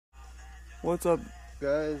What's up,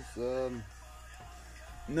 guys?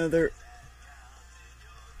 Another,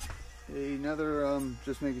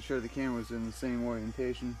 just making sure the camera's in the same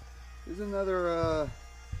orientation. There's another,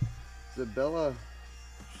 Zabala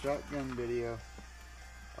shotgun video.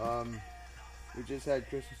 We just had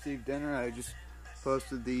Christmas Eve dinner. I just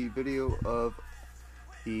posted the video of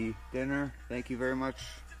the dinner. Thank you very much,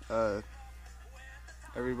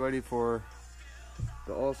 everybody, for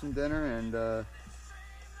the awesome dinner, and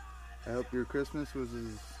I hope your Christmas was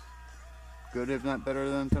as good, if not better,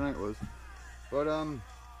 than tonight was. But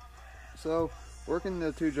so working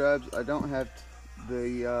the two jobs, I don't have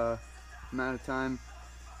the amount of time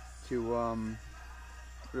to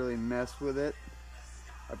really mess with it.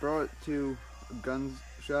 I brought it to a gun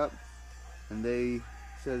shop, and they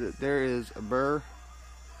said that there is a burr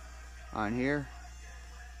on here,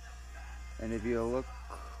 and if you look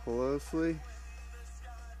closely,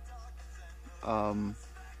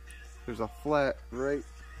 there's a flat right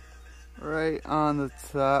on the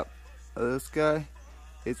top of this guy.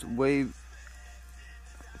 It's way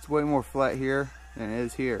more flat here than it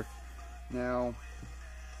is here. Now,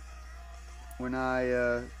 when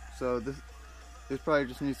so this probably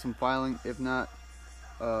just needs some filing. If not,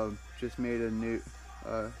 just made a new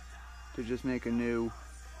to just make a new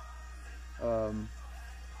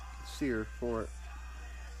sear for it.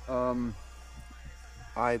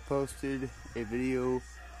 I posted a video,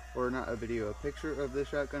 or not a video, a picture of the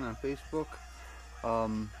shotgun on Facebook,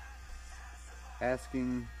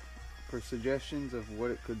 asking for suggestions of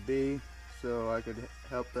what it could be, so I could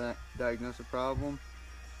help diagnose a problem.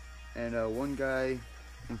 And one guy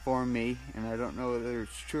informed me, and I don't know whether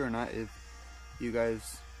it's true or not. If you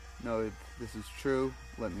guys know if this is true,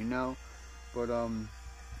 let me know. But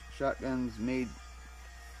shotguns made,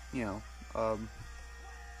 you know,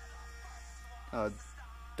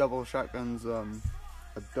 double shotguns,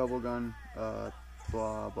 a double gun, blah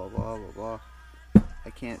blah blah blah blah. I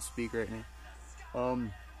can't speak right now.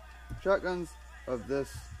 Shotguns of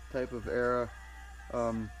this type of era,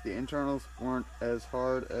 the internals weren't as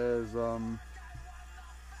hard as the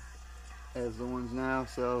ones now,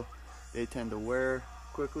 so they tend to wear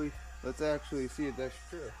quickly. Let's actually see if that's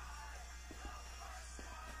true.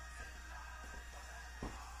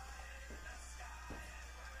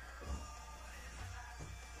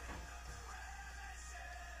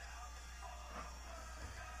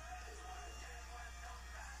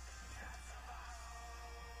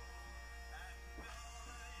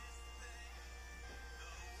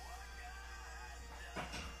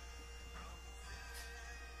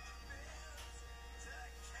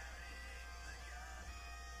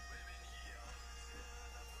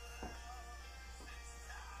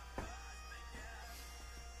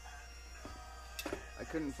 I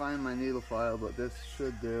couldn't find my needle file, but this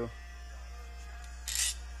should do.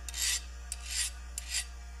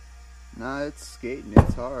 Nah, it's skating.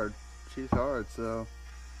 It's hard. She's hard, so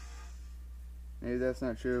maybe that's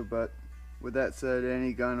not true. But with that said,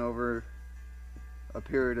 any gun over a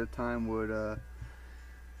period of time would,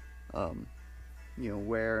 you know,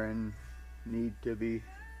 wear and need to be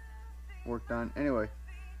worked on. Anyway,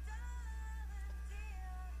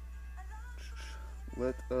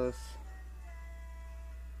 let us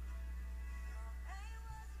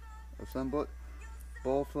assemble it.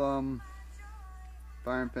 Both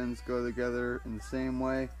firing pins go together in the same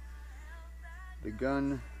way. The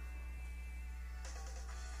gun,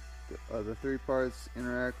 the three parts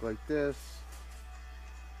interact like this,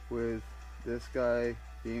 with this guy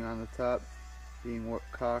being on the top, being what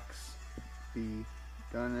cocks the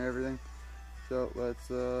gun and everything. So let's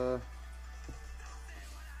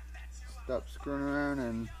stop screwing around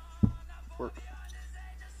and work.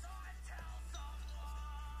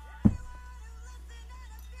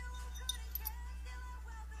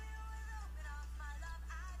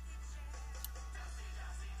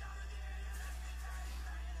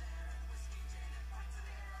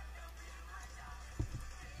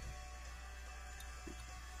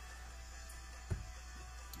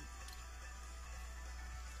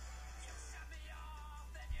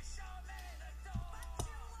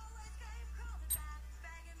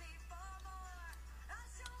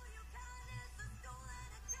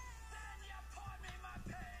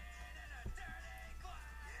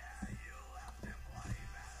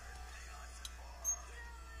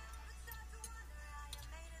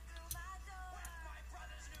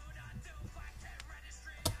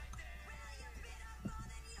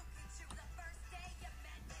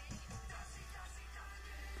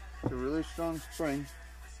 It's a really strong spring,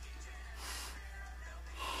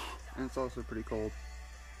 and it's also pretty cold.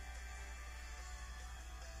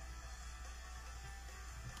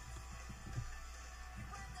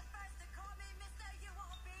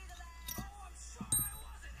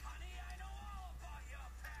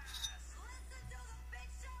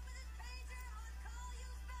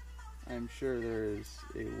 am sure there is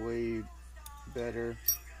a way better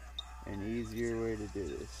and easier way to do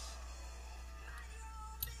this,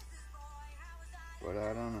 but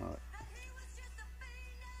I don't know it.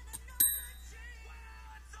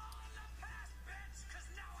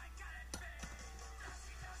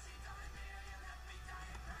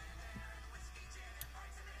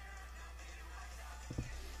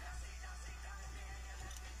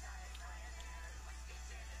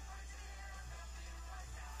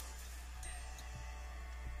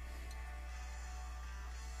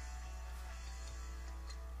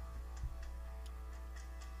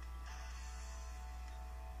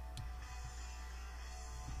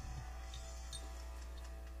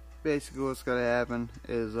 Basically what's gotta happen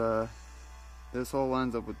is this hole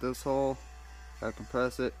lines up with this hole. I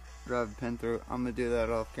compress it, drive the pin through. I'm gonna do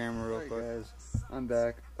that off camera real quick. Guys, I'm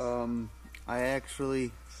back. I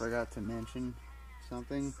actually forgot to mention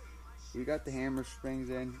something. We got the hammer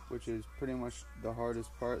springs in, which is pretty much the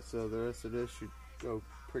hardest part, so the rest of this should go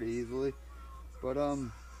pretty easily. But I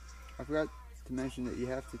forgot to mention that you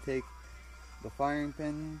have to take the firing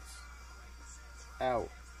pins out,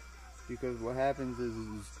 because what happens is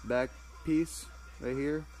this back piece right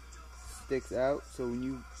here sticks out, so when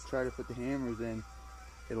you try to put the hammers in,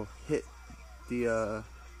 it'll hit the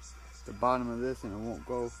bottom of this and it won't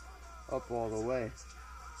go up all the way.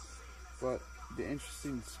 But the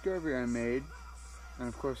interesting discovery I made, and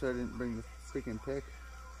of course I didn't bring the freaking pick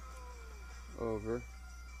over,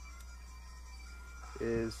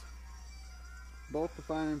 is both the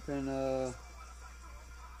firing pin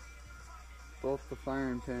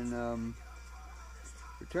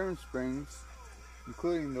return springs,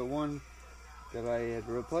 including the one that I had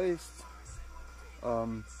replaced,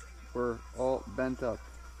 were all bent up.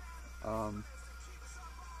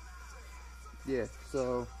 Yeah,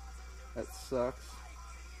 so that sucks.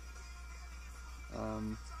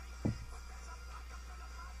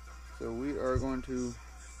 So we are going to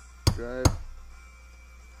drive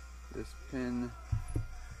this pin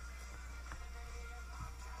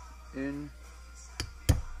in.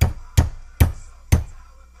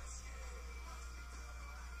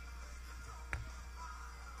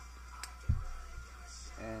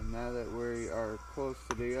 And now that we are close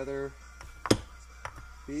to the other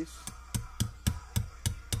piece,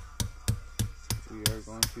 we are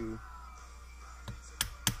going to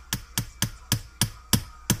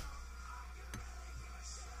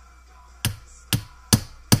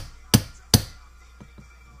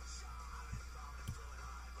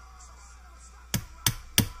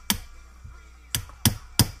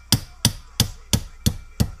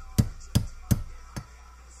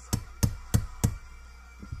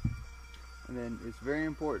and then it's very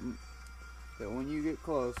important that when you get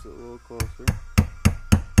close, a little closer,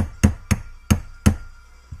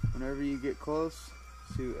 whenever you get close,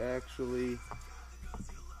 to actually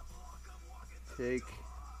take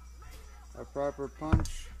a proper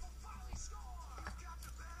punch,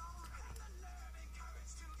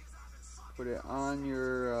 put it on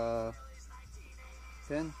your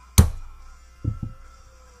pin,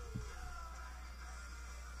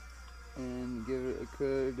 and give it a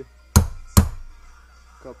good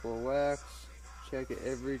couple of whacks. Check it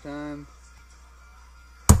every time.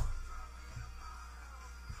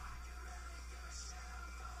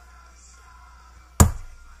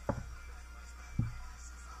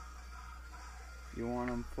 You want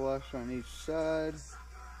them flush on each side.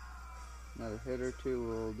 Another hit or two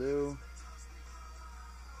will do.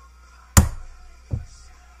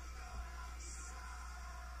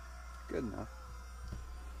 Good enough.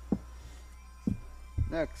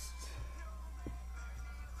 Next,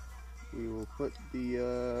 we will put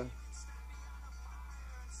the,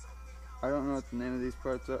 I don't know what the name of these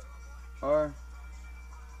parts are.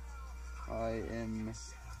 I am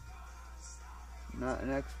not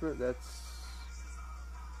an expert. That's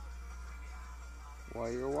why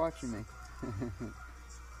you're watching me.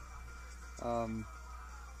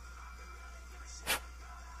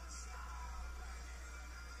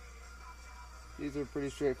 These are pretty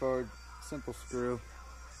straightforward, simple screw.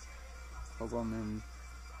 Hold them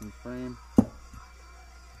in frame.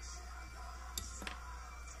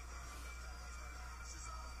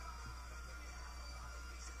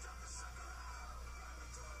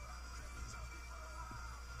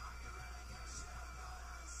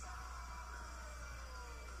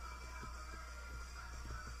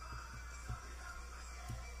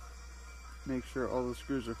 Make sure all the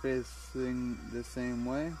screws are facing the same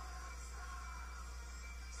way.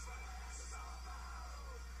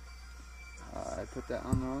 I put that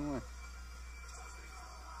on the wrong way.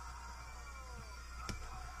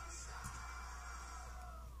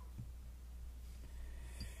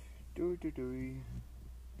 Do That's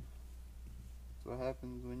what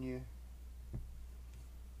happens when you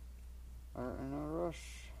are in a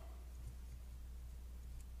rush.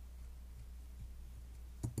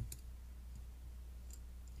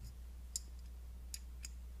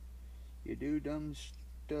 You do dumb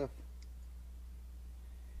stuff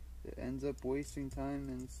that ends up wasting time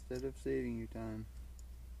instead of saving you time.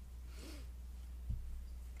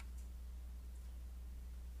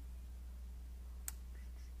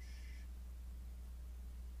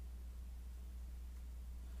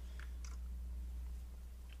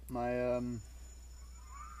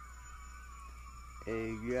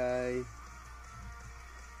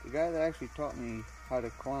 The guy that actually taught me how to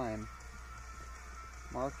climb,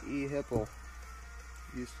 Mark E. Hippel,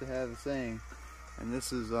 used to have a saying, and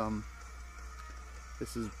this is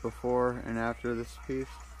before and after this piece.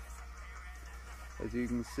 As you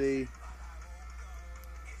can see,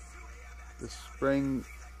 the spring,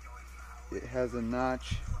 it has a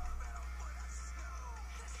notch.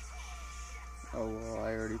 Oh well,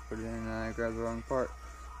 I already put it in and I grabbed the wrong part.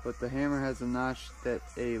 But the hammer has a notch that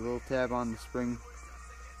a little tab on the spring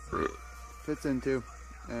fits into,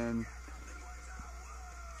 and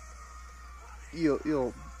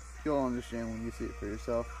you'll understand when you see it for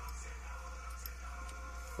yourself.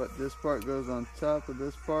 But this part goes on top of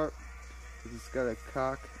this part. It's got to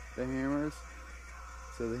cock the hammers,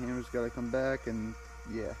 so the hammer's got to come back, and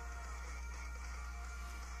yeah.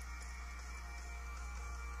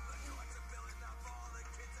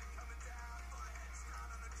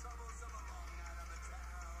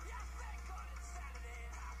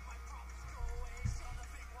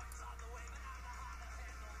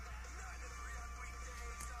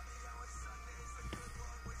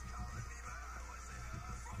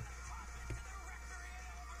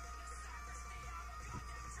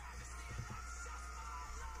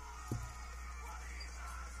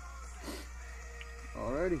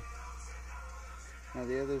 Alrighty. Now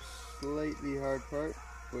the other slightly hard part,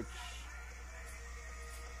 which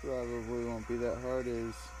probably won't be that hard,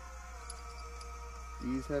 is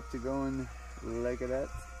these have to go in like that.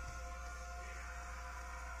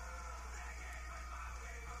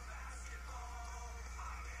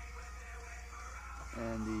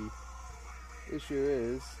 And the issue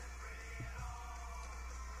is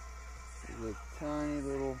there's a tiny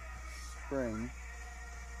little spring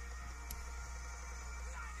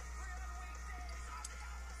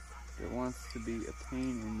that wants to be a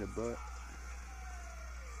pain in the butt.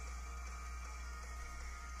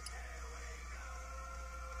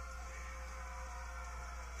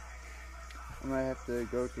 I might have to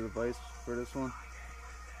go to the vise for this one.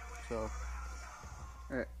 So,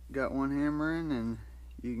 alright, got one hammer in, and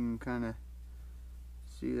you can kind of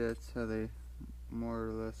see that's how they more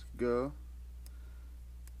or less go.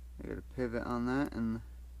 I got a pivot on that, and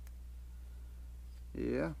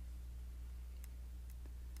yeah.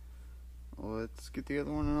 Let's get the other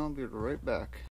one and I'll be right back.